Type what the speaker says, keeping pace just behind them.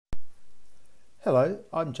Hello,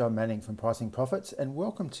 I'm John Manning from Pricing Profits and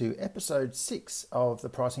welcome to episode 6 of the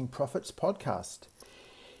Pricing Profits podcast.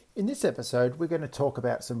 In this episode, we're going to talk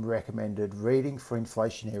about some recommended reading for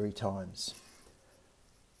inflationary times.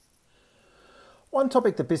 One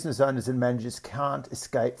topic that business owners and managers can't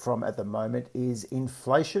escape from at the moment is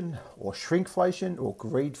inflation or shrinkflation or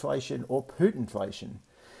greedflation or Putinflation.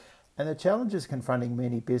 And the challenges confronting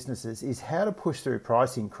many businesses is how to push through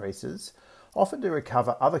price increases, often to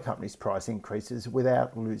recover other companies' price increases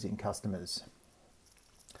without losing customers.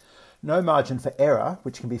 No Margin for Error,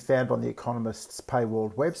 which can be found on The Economist's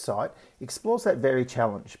paywalled website, explores that very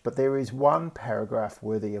challenge, but there is one paragraph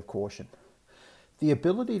worthy of caution. The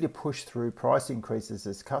ability to push through price increases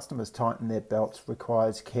as customers tighten their belts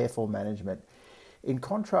requires careful management. In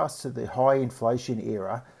contrast to the high inflation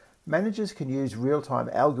era, managers can use real-time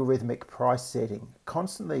algorithmic price setting,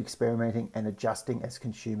 constantly experimenting and adjusting as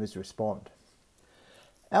consumers respond.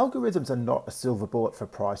 Algorithms are not a silver bullet for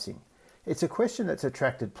pricing. It's a question that's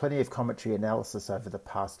attracted plenty of commentary analysis over the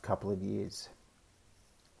past couple of years.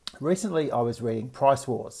 Recently, I was reading Price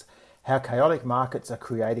Wars: How Chaotic Markets Are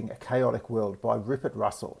Creating a Chaotic World by Rupert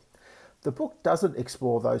Russell. The book doesn't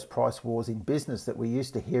explore those price wars in business that we're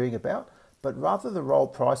used to hearing about, but rather the role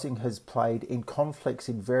pricing has played in conflicts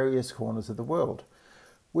in various corners of the world.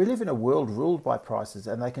 We live in a world ruled by prices,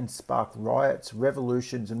 and they can spark riots,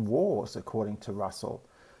 revolutions and wars, according to Russell.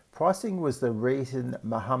 Pricing was the reason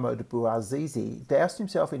Mohamed Bouazizi doused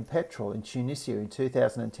himself in petrol in Tunisia in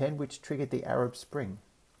 2010, which triggered the Arab Spring.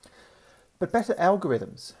 But back to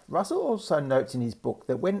algorithms. Russell also notes in his book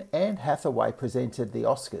that when Anne Hathaway presented the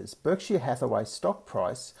Oscars, Berkshire Hathaway's stock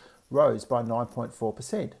price rose by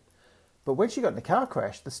 9.4%. But when she got in a car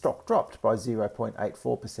crash, the stock dropped by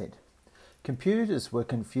 0.84%. Computers were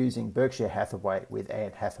confusing Berkshire Hathaway with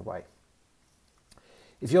Anne Hathaway.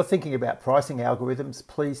 If you're thinking about pricing algorithms,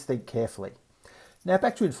 please think carefully. Now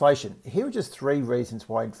back to inflation. Here are just 3 reasons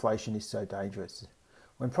why inflation is so dangerous.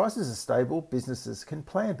 When prices are stable, businesses can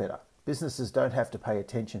plan better. Businesses don't have to pay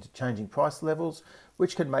attention to changing price levels,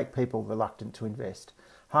 which can make people reluctant to invest,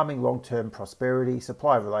 harming long-term prosperity,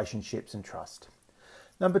 supplier relationships and trust.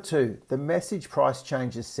 Number 2, the message price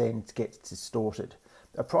changes send gets distorted.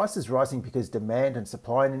 A price is rising because demand and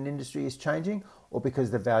supply in an industry is changing or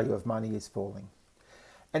because the value of money is falling.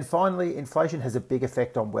 And finally, inflation has a big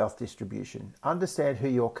effect on wealth distribution. Understand who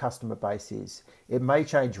your customer base is. It may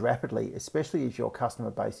change rapidly, especially if your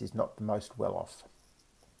customer base is not the most well off.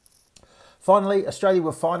 Finally, Australia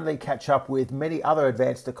will finally catch up with many other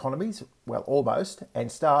advanced economies, well almost, and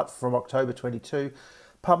start from October 22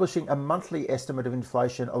 publishing a monthly estimate of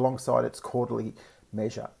inflation alongside its quarterly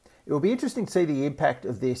measure. It will be interesting to see the impact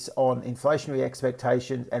of this on inflationary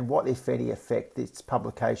expectations and what, if any, effect this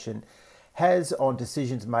publication has on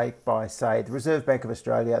decisions made by, say, the Reserve Bank of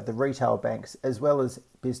Australia, the retail banks, as well as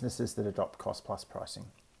businesses that adopt cost-plus pricing.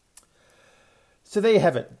 So there you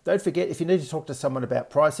have it. Don't forget, if you need to talk to someone about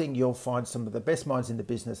pricing, you'll find some of the best minds in the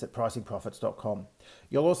business at pricingprofits.com.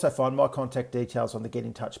 You'll also find my contact details on the Get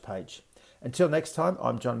in Touch page. Until next time,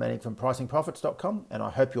 I'm John Manning from pricingprofits.com, and I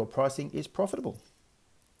hope your pricing is profitable.